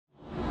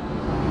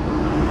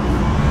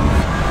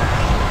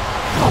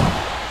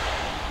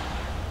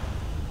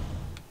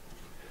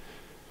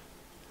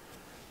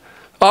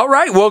All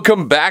right,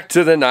 welcome back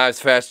to the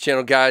KnivesFAST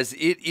channel, guys.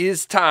 It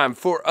is time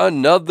for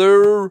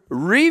another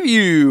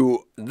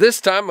review,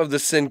 this time of the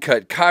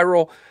Sencut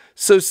Kyril.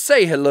 So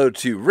say hello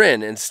to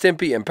Ren and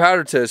Stimpy and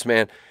Powder Toast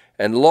Man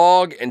and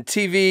Log and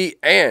TV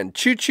and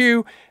Choo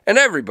Choo and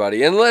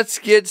everybody. And let's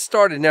get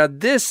started. Now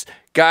this,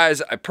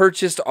 guys, I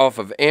purchased off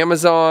of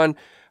Amazon.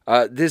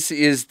 This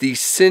is the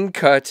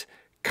Sencut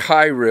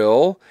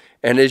Kyril.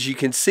 And as you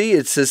can see,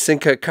 it says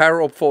Sencut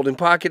Kyril folding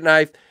pocket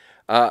knife.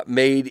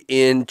 Made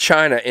in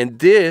China, and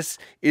this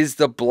is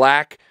the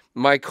black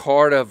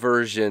micarta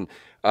version.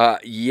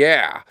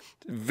 Yeah,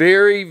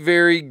 very,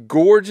 very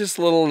gorgeous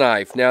little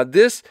knife. Now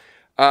this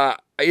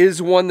is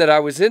one that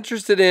I was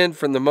interested in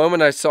from the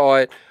moment I saw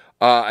it,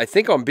 I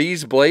think on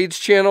B's Blades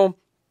channel,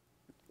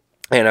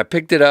 and I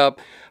picked it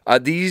up.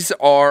 These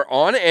are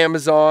on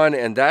Amazon,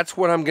 and that's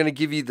what I'm going to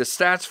give you the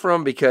stats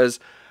from, because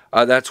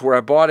that's where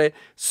I bought it.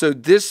 So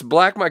this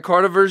black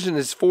micarta version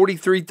is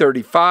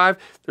 $43.35.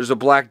 There's a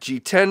black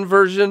G10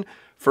 version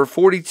for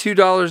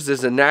 $42.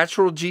 There's a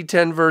natural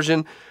G10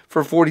 version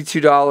for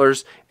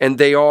 $42. And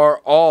they are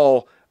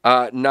all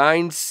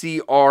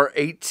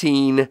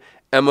 9CR18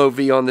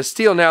 MOV on the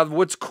steel. Now,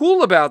 what's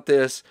cool about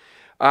this,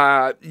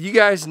 you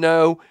guys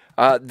know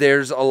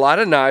there's a lot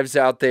of knives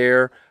out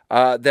there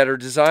that are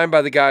designed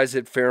by the guys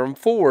at Ferrum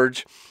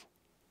Forge.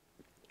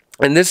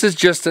 And this is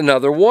just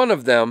another one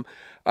of them.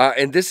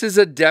 And this is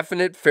a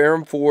definite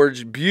Ferrum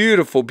Forge,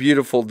 beautiful,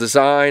 beautiful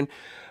design.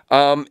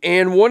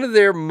 And one of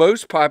their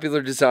most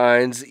popular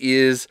designs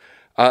is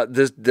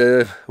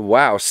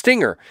wow,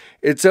 Stinger.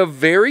 It's a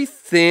very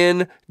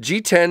thin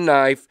G10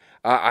 knife.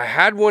 I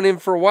had one in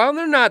for a while, and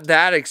they're not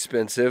that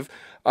expensive.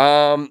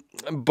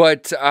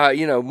 But,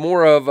 you know,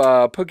 more of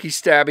a pokey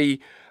stabby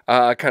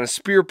kind of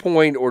spear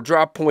point or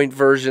drop point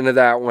version of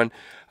that one.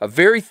 A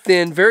very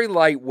thin, very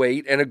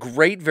lightweight, and a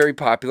great, very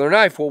popular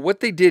knife. Well,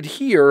 what they did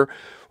here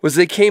was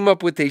they came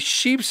up with a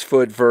sheep's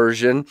foot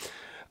version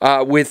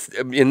with,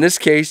 in this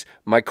case,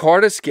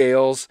 micarta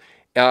scales,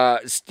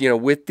 you know,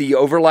 with the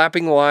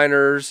overlapping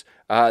liners.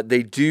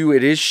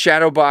 It is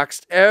shadow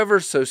boxed ever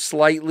so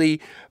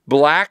slightly,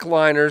 black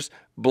liners,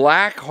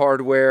 black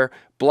hardware,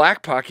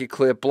 black pocket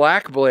clip,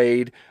 black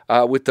blade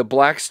with the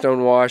black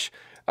stonewash.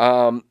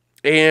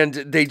 And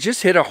they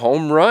just hit a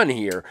home run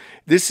here.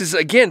 This is,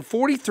 again,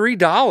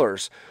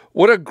 $43.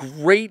 What a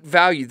great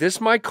value. This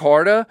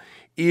micarta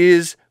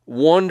is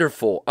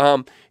wonderful.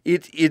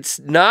 It's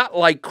not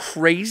like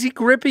crazy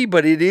grippy,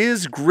 but it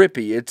is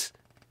grippy.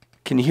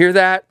 Can you hear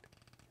that?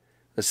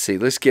 Let's see.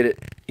 Let's get it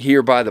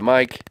here by the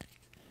mic.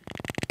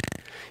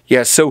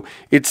 Yeah, so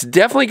it's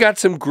definitely got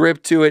some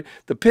grip to it.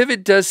 The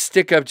pivot does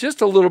stick up just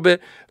a little bit,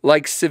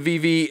 like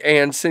Civivi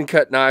and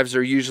Sencut knives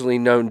are usually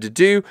known to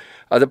do.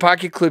 The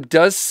pocket clip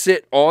does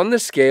sit on the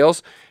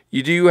scales.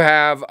 You do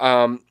have,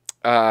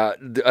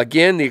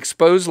 again, the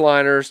exposed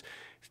liners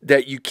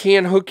that you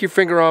can hook your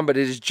finger on, but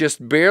it is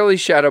just barely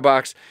shadow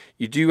box.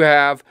 You do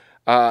have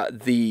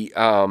the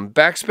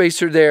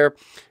backspacer there,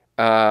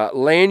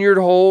 lanyard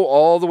hole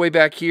all the way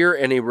back here,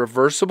 and a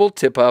reversible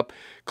tip-up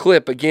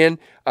clip. Again,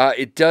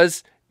 it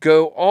does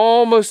go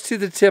almost to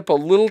the tip, a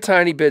little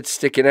tiny bit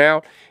sticking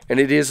out, and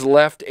it is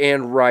left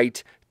and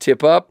right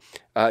tip up.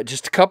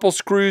 Just a couple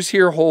screws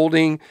here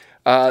holding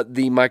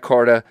the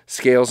micarta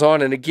scales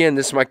on. And again,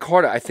 this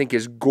micarta I think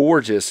is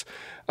gorgeous.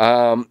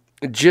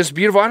 Just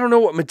beautiful. I don't know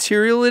what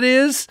material it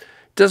is.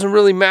 Doesn't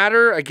really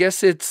matter. I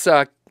guess it's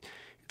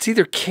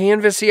either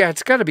canvas. Yeah,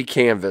 it's got to be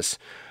canvas.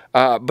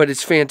 But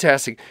it's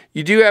fantastic.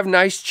 You do have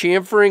nice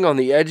chamfering on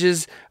the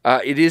edges.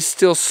 It is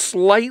still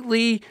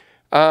slightly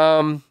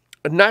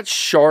not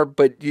sharp,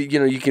 but you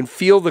know, you can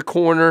feel the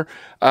corner.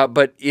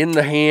 But in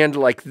the hand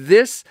like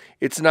this,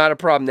 it's not a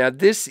problem. Now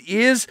this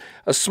is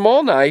a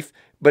small knife,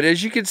 but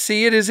as you can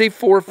see, it is a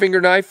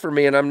 4-finger knife for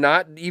me, and I'm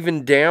not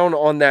even down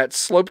on that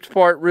sloped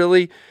part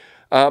really.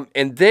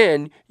 And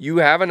then you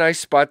have a nice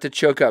spot to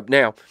choke up.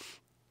 Now,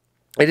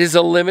 it is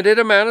a limited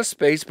amount of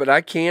space, but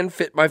I can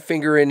fit my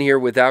finger in here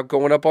without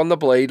going up on the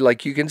blade,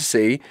 like you can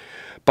see.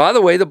 By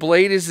the way, the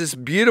blade is this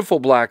beautiful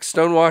black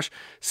stonewash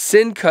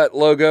Sencut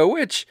logo,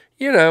 which,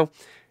 you know,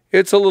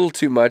 it's a little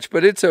too much,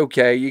 but it's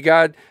okay. You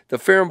got the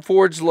Ferrum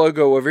Forge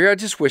logo over here. I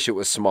just wish it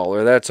was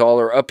smaller, that's all,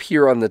 or up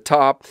here on the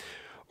top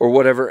or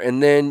whatever.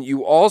 And then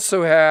you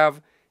also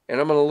have,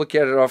 and I'm going to look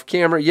at it off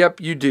camera. Yep,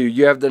 you do.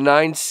 You have the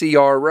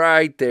 9CR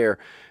right there.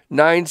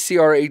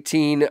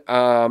 9CR18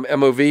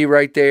 MOV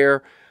right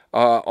there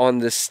on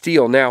the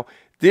steel. Now,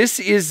 this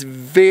is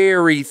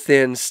very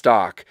thin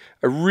stock.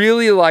 I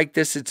really like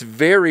this. It's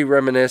very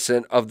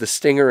reminiscent of the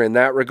Stinger in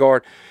that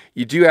regard.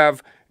 You do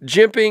have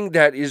jimping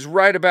that is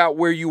right about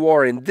where you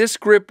are in this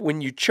grip.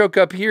 When you choke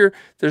up here,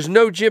 there's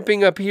no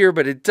jimping up here,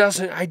 but it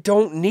doesn't, I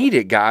don't need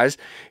it, guys.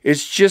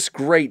 It's just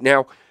great.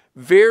 Now,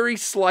 very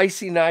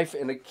slicey knife,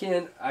 and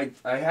again, I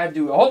had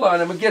to, hold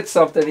on, I'm going to get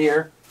something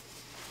here.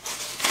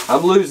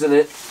 I'm losing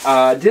it.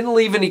 Didn't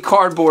leave any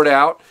cardboard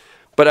out,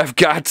 but I've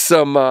got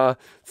some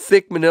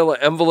thick manila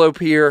envelope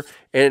here,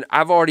 and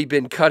I've already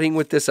been cutting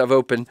with this. I've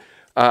opened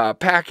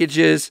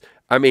packages.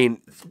 I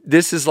mean,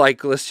 this is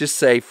like, let's just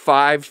say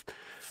 5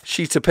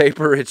 sheets of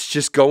paper. It's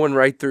just going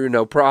right through,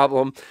 no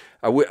problem.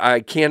 I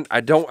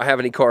don't have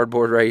any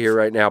cardboard right here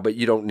right now, but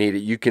you don't need it.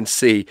 You can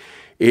see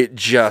it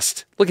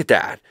just, look at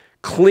that.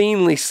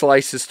 Cleanly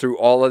slices through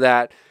all of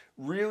that.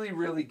 Really,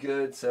 really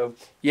good. So,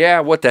 yeah,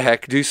 what the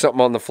heck? Do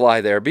something on the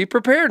fly there. Be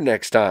prepared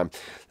next time.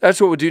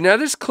 That's what we'll do. Now,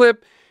 this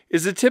clip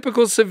is a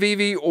typical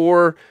Civivi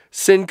or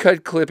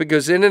Sencut clip. It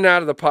goes in and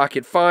out of the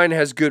pocket fine,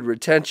 has good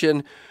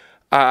retention.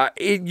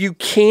 You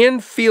can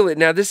feel it.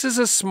 Now, this is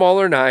a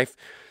smaller knife,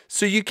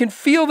 so you can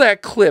feel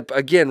that clip,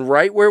 again,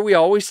 right where we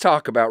always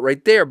talk about,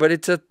 right there. But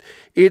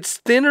it's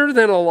thinner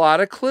than a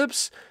lot of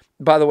clips.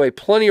 By the way,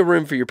 plenty of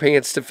room for your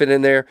pants to fit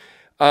in there.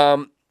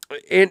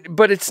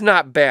 But it's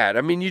not bad.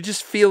 I mean, you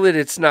just feel it.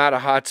 It's not a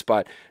hot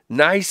spot.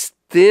 Nice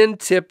thin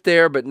tip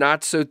there, but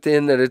not so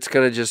thin that it's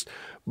going to just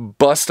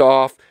bust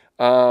off.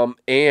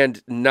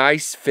 And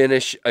nice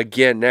finish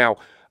again. Now,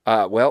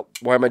 well,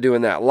 why am I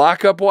doing that?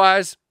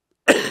 Lockup-wise,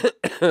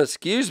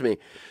 excuse me,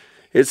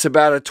 it's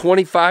about a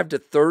 25 to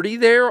 30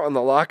 there on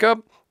the lockup.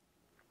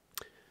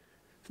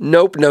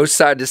 Nope, no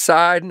side to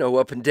side, no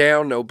up and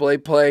down, no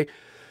blade play.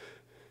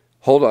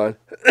 Hold on.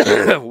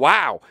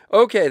 Wow.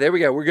 Okay, there we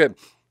go. We're good.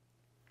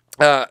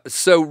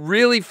 So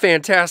really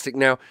fantastic.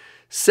 Now,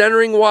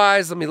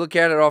 centering-wise, let me look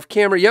at it off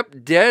camera.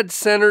 Yep, dead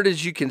centered,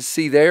 as you can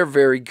see there.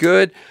 Very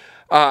good.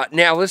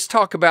 Now, let's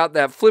talk about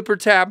that flipper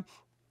tab.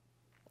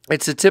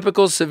 It's a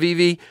typical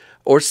Civivi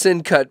or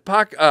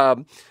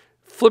Sencut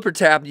flipper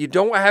tab. You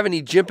don't have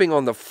any jimping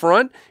on the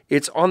front.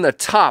 It's on the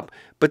top,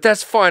 but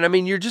that's fine. I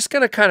mean, you're just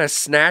going to kind of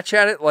snatch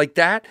at it like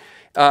that,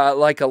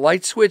 like a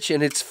light switch,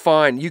 and it's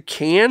fine. You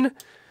can,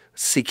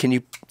 see, can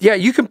you, yeah,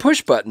 you can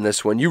push button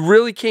this one. You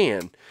really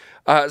can.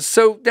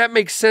 So that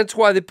makes sense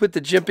why they put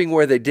the jimping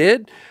where they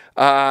did.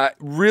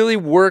 Really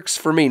works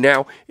for me.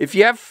 Now, if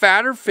you have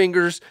fatter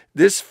fingers,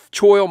 this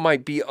choil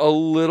might be a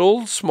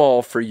little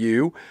small for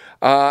you.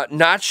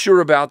 Not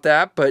sure about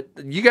that, but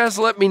you guys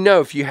let me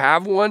know if you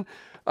have one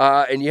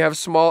and you have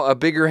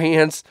bigger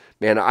hands.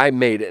 Man, I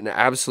made an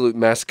absolute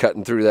mess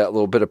cutting through that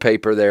little bit of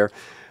paper there.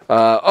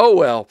 Oh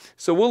well,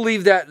 so we'll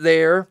leave that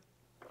there.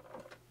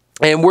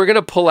 And we're going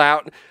to pull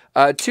out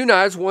two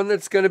knives, one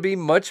that's going to be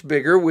much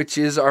bigger, which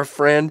is our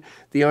friend,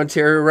 the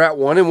Ontario Rat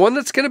 1, and one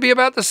that's going to be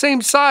about the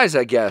same size,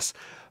 I guess.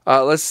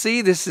 Let's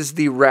see, this is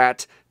the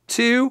Rat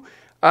 2.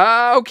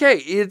 Okay,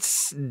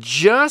 it's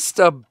just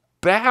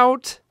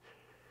about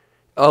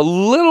a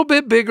little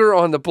bit bigger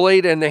on the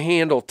blade and the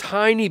handle,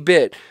 tiny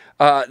bit,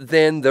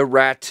 than the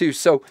Rat 2.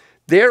 So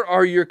there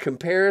are your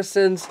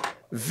comparisons.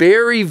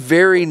 Very,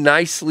 very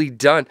nicely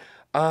done.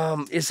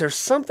 Is there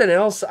something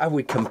else I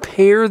would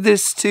compare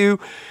this to?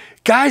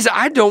 Guys,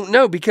 I don't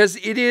know, because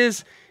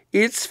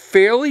it's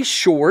fairly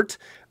short,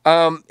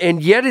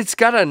 and yet it's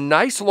got a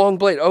nice long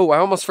blade. Oh, I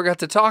almost forgot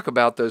to talk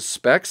about those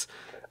specs.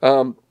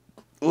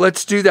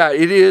 Let's do that.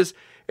 It is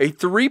a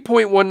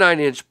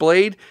 3.19-inch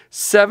blade,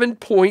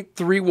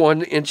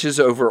 7.31 inches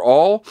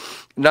overall,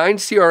 9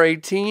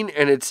 CR18,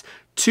 and it's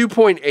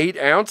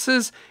 2.8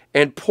 ounces,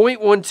 and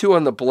 0.12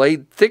 on the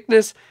blade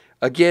thickness.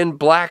 Again,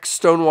 black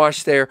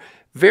stonewash there.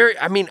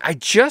 I mean, I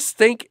just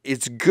think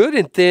it's good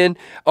and thin.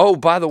 Oh,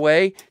 by the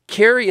way,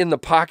 carry in the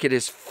pocket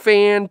is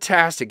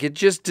fantastic. It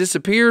just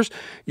disappears.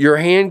 Your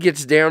hand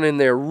gets down in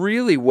there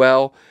really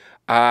well.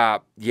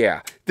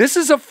 Yeah, this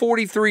is a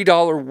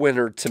 $43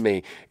 winner to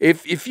me.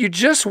 If you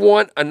just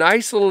want a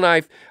nice little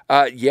knife,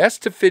 yes,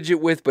 to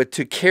fidget with, but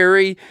to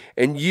carry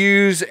and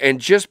use and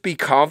just be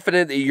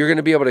confident that you're going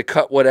to be able to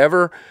cut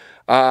whatever,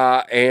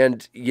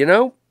 and, you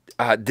know,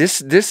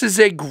 this is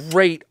a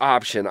great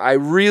option. I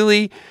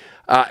really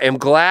am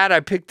glad I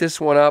picked this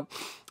one up.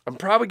 I'm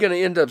probably going to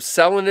end up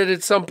selling it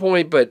at some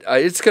point, but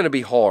it's going to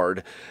be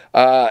hard.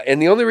 And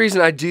the only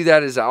reason I do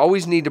that is I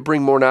always need to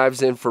bring more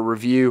knives in for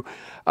review.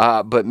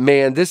 But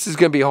man, this is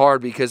going to be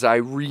hard because I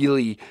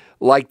really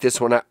like this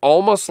one. I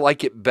almost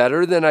like it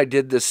better than I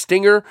did the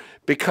Stinger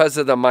because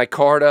of the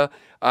micarta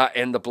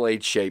and the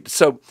blade shape.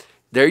 So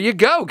there you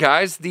go,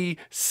 guys. The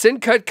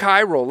Sencut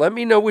Kyril. Let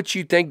me know what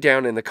you think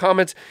down in the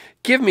comments.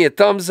 Give me a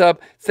thumbs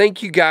up.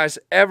 Thank you guys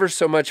ever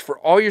so much for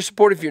all your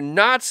support. If you're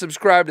not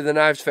subscribed to the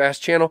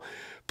KnivesFAST channel,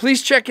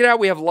 please check it out.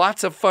 We have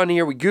lots of fun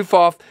here. We goof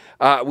off.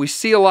 We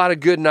see a lot of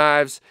good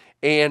knives,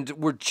 and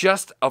we're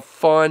just a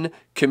fun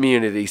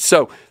community.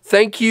 So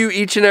thank you,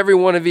 each and every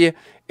one of you,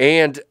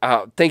 and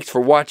thanks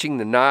for watching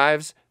the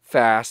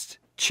KnivesFAST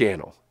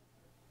channel.